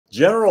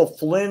General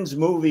Flynn's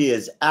movie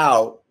is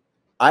out.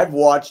 I've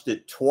watched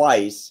it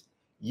twice.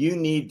 You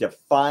need to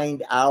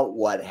find out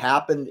what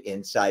happened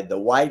inside the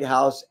White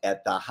House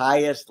at the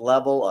highest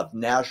level of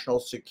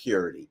national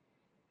security.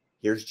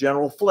 Here's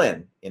General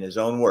Flynn in his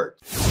own words.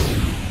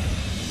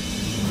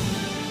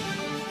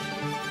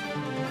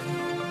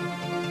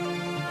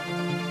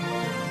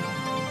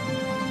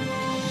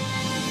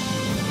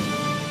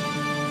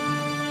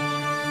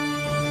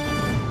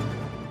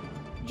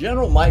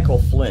 General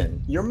Michael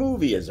Flynn, your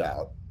movie is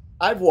out.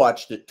 I've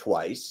watched it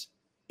twice.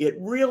 It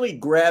really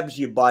grabs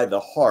you by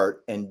the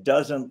heart and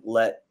doesn't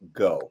let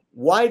go.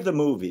 Why the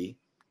movie?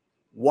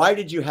 Why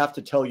did you have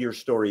to tell your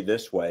story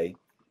this way?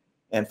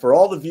 And for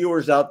all the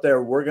viewers out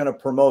there, we're going to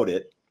promote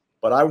it,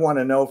 but I want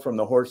to know from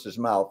the horse's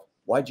mouth,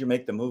 why'd you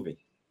make the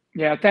movie?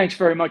 Yeah, thanks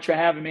very much for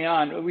having me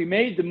on. We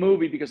made the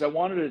movie because I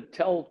wanted to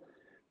tell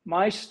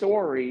my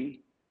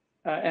story,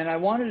 and I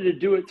wanted to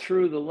do it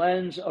through the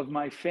lens of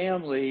my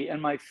family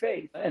and my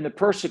faith and the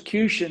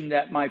persecution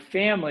that my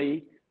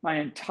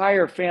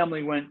entire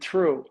family went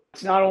through.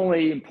 It's not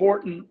only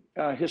important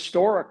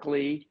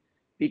historically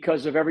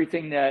because of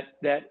everything that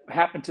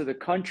happened to the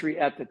country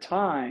at the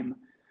time,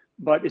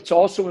 but it's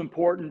also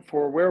important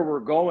for where we're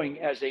going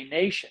as a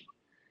nation.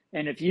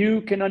 And if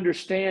you can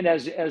understand,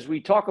 as we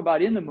talk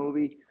about in the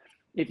movie,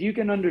 if you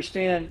can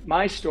understand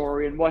my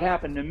story and what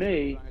happened to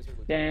me,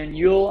 then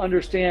you'll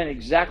understand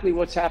exactly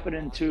what's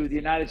happening to the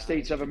United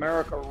States of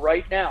America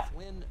right now.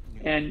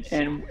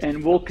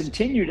 And will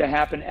continue to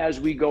happen as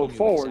we go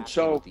forward.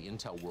 So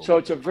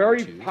it's a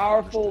very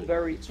powerful,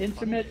 very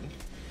intimate,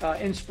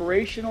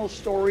 inspirational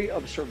story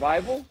of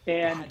survival,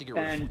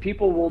 and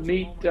people will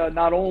meet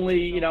not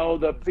only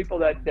the people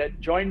that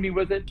join me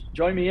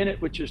in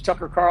it, which is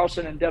Tucker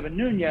Carlson and Devin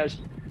Nunes,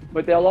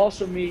 but they'll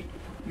also meet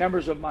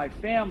members of my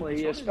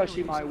family,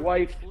 especially my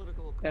wife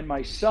and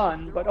my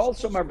son, but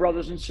also my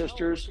brothers and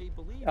sisters,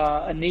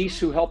 a niece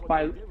who helped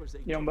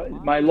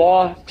my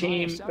law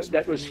team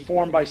that was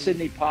formed by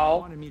Sidney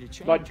Powell,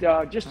 but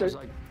just a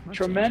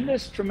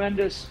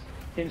tremendous,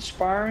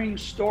 inspiring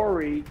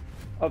story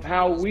of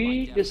how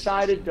we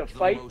decided to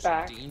fight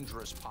back,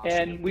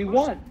 and we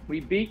won.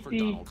 We beat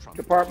the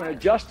Department of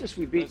Justice,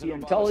 we beat the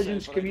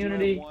intelligence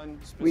community,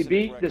 we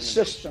beat the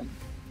system.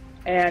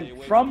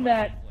 And from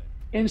that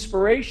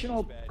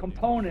inspirational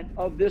component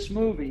of this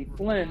movie,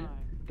 Flynn,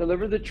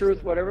 Deliver the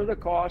Truth, Whatever the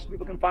Cost,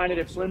 people can find it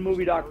at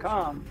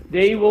flynnmovie.com,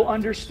 they will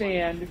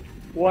understand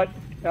what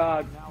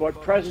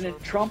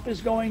President Trump is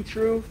going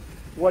through,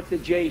 what the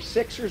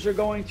J6ers are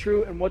going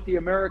through, and what the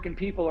American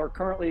people are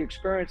currently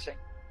experiencing.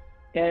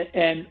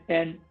 And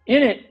in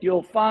it,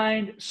 you'll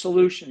find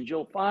solutions.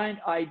 You'll find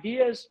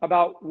ideas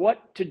about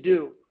what to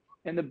do.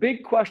 And the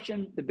big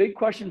question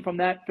from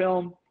that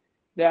film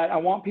that I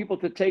want people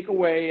to take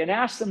away and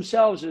ask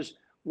themselves is,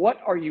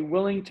 what are you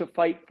willing to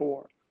fight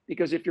for?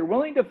 Because if you're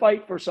willing to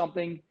fight for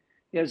something,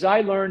 as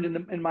I learned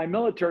in my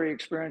military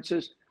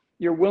experiences,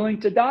 you're willing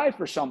to die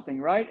for something,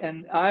 right?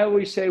 And I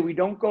always say we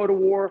don't go to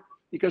war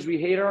because we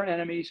hate our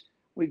enemies.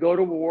 We go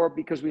to war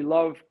because we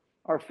love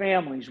our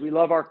families. We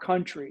love our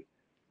country.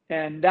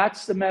 And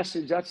that's the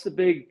message. That's the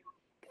big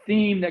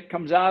theme that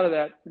comes out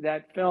of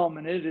that film.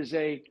 And we're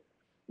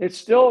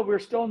still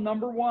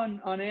 #1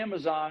 on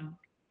Amazon,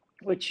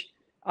 which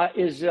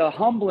is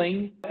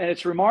humbling, and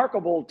it's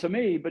remarkable to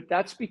me, but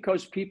that's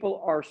because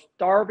people are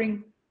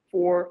starving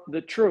for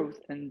the truth.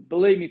 And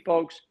believe me,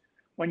 folks,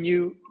 when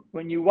you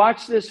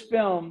watch this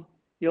film,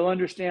 you'll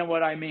understand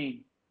what I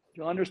mean.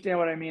 You'll understand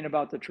what I mean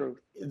about the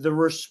truth. The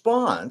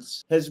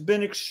response has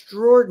been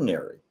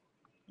extraordinary.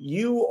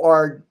 You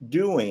are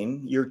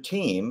doing, your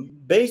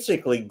team,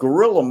 basically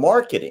guerrilla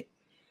marketing,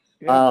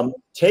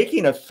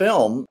 taking a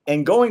film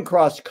and going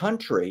cross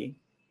country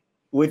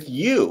with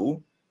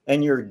you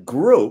and your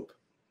group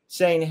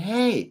saying,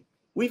 hey,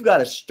 we've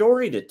got a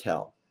story to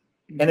tell.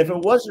 And if it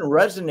wasn't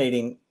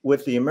resonating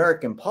with the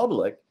American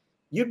public,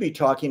 you'd be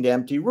talking to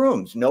empty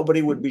rooms.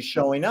 Nobody would be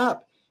showing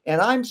up. And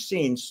I'm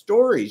seeing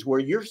stories where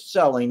you're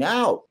selling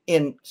out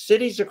in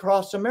cities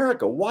across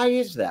America. Why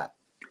is that?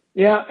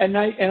 Yeah, and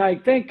I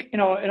think,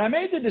 and I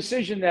made the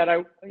decision that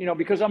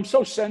because I'm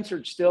so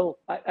censored still,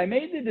 I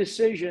made the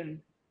decision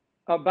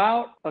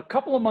about a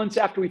couple of months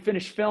after we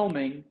finished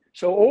filming.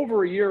 So well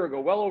over a year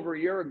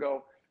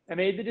ago, I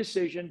made the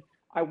decision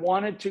I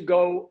wanted to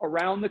go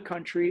around the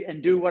country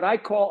and do what I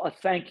call a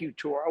thank you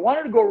tour. I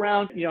wanted to go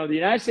around, the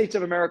United States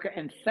of America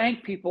and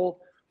thank people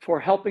for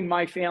helping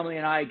my family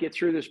and I get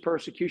through this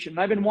persecution. And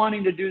I've been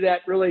wanting to do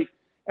that really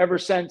ever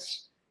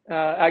since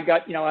I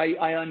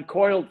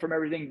uncoiled from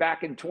everything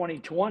back in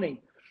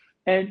 2020.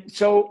 And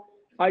so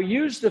I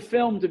used the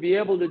film to be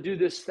able to do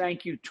this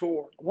thank you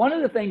tour. One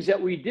of the things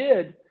that we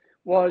did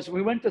was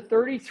we went to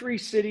 33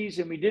 cities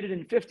and we did it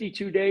in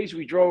 52 days.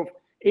 We drove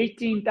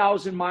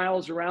 18,000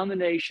 miles around the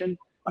nation.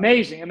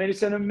 Amazing. I mean,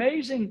 it's an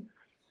amazing,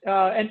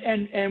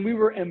 and we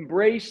were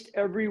embraced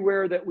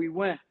everywhere that we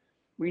went.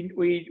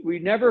 We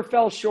never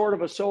fell short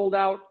of a sold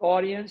out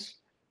audience,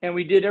 and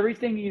we did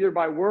everything either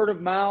by word of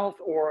mouth,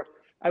 or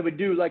I would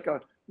do like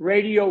a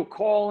radio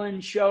call-in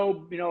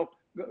show,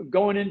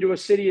 going into a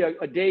city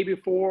a day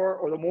before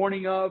or the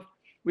morning of.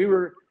 We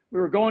were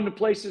going to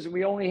places and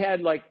we only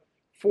had like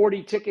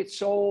 40 tickets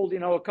sold.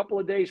 A couple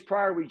of days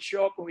prior, we'd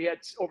show up and we had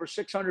over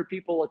 600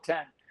 people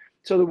attend.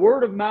 So the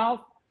word of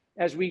mouth,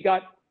 as we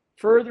got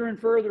further and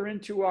further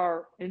into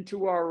our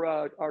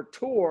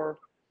tour,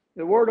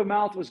 the word of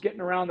mouth was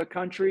getting around the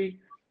country,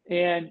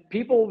 and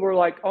people were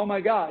like, "Oh my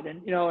God!"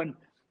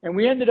 And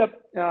we ended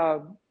up,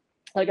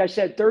 like I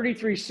said,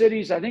 33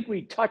 cities. I think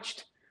we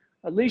touched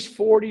at least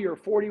 40 or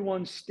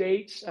 41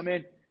 states. I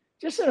mean,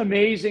 just an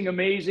amazing,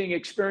 amazing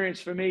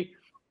experience for me.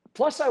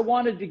 Plus, I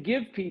wanted to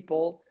give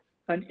people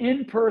an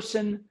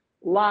in-person,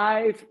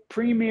 live,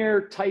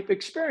 premiere type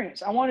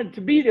experience. I wanted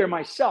to be there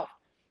myself.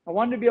 I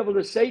wanted to be able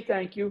to say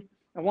thank you.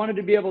 I wanted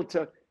to be able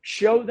to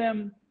show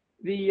them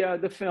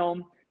the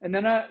film. And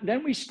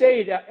then we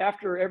stayed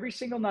after every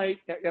single night,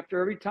 after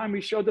every time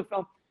we showed the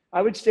film,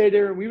 I would stay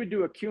there and we would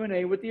do a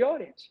Q&A with the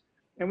audience.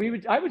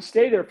 And I would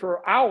stay there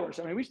for hours.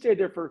 I mean, we stayed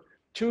there for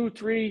 2,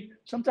 3,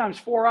 sometimes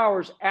 4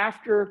 hours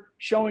after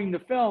showing the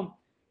film,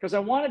 because I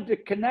wanted to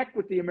connect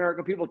with the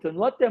American people, to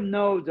let them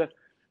know that,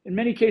 in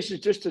many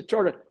cases, just to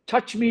sort of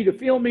touch me, to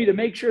feel me, to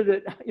make sure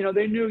that,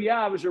 they knew,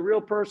 yeah, I was a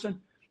real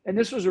person and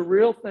this was a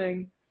real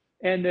thing.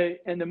 And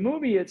the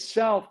movie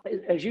itself,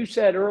 as you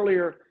said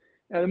earlier,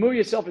 the movie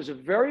itself is a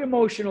very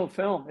emotional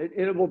film.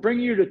 It will bring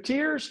you to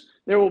tears.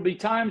 There will be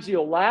times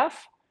you'll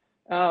laugh,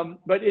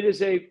 but it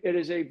is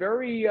a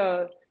very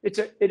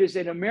it is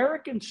an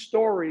American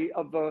story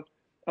of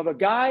a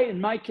guy,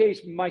 in my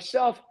case,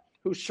 myself,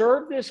 who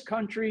served this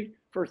country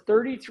for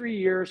 33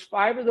 years,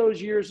 5 of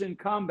those years in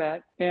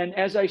combat. And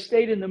as I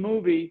state in the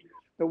movie,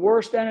 the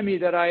worst enemy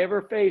that I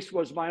ever faced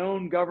was my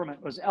own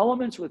government, was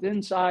elements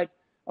inside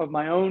of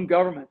my own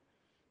government.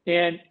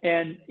 And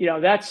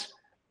that's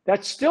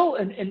still,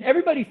 and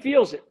everybody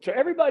feels it. So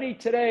everybody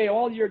today,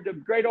 the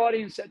great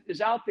audience that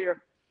is out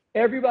there,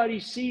 everybody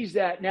sees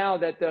that now,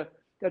 that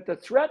the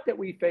threat that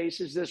we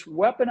face is this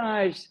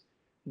weaponized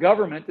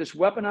government, this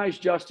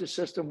weaponized justice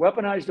system,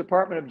 weaponized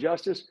Department of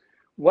Justice,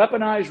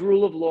 weaponized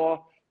rule of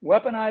law,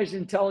 weaponized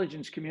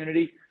intelligence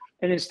community.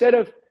 And instead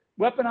of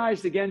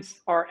weaponized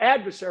against our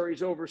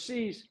adversaries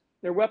overseas,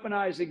 they're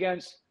weaponized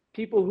against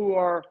people who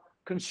are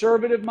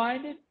conservative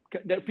minded,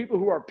 people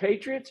who are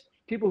patriots,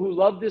 people who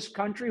love this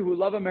country, who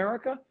love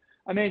America.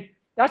 I mean,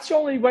 that's the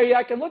only way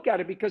I can look at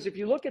it, because if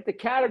you look at the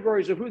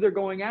categories of who they're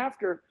going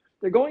after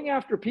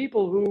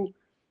people who,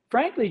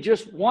 frankly,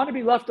 just want to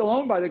be left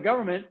alone by the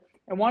government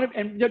and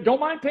don't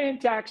mind paying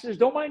taxes,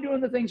 don't mind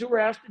doing the things that we're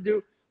asked to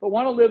do, but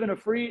want to live in a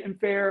free and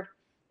fair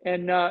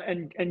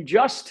and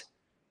just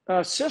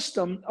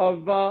system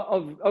of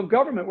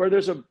government where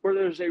there's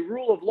a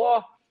rule of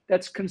law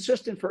that's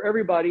consistent for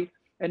everybody,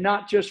 and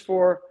not just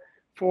for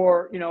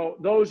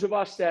those of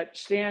us that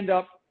stand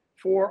up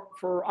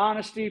for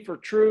honesty, for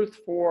truth,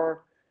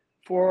 for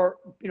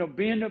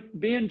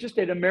being just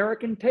an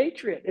American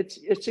patriot.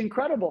 It's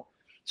incredible.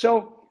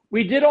 So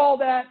we did all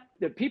that.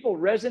 The people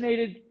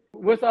resonated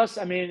with us.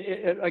 I mean,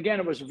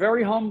 it was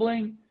very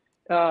humbling.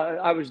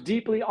 I was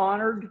deeply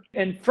honored.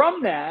 And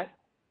from that,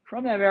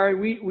 Barry,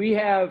 we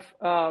have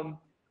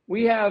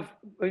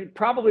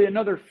probably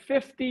another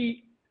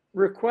 50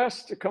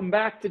 requests to come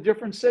back to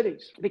different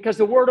cities, because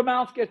the word of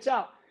mouth gets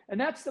out. And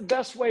that's the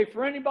best way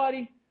for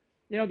anybody.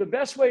 The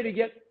best way to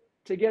get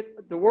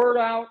the word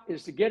out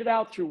is to get it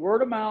out through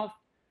word of mouth,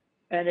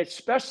 and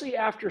especially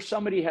after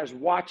somebody has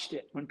watched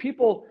it. When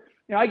people,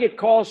 I get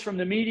calls from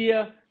the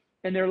media,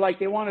 and they're like,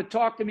 they want to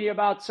talk to me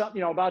about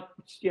something,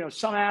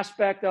 some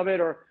aspect of it,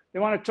 or they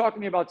want to talk to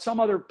me about some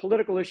other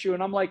political issue,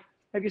 and I'm like,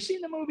 have you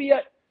seen the movie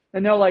yet?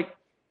 And they're like,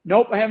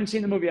 nope, I haven't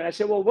seen the movie yet. And I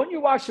said, well, when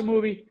you watch the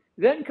movie,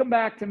 then come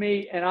back to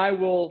me, and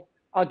I'll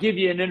give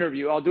you an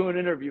interview. I'll do an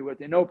interview with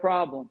you, no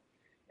problem.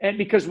 And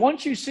because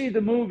once you see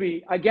the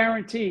movie, I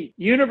guarantee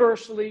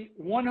universally,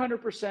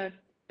 100%,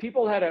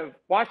 people that have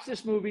watched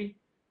this movie,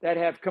 that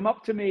have come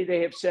up to me,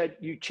 they have said,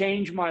 you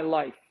changed my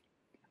life.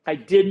 I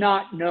did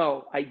not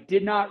know. I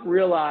did not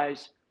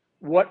realize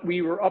what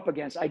we were up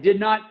against.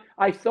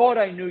 I thought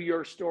I knew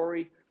your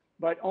story,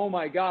 but oh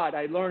my God,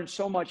 I learned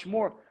so much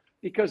more,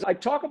 because I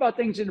talk about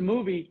things in the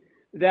movie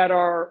that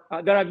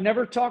I've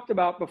never talked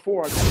about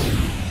before.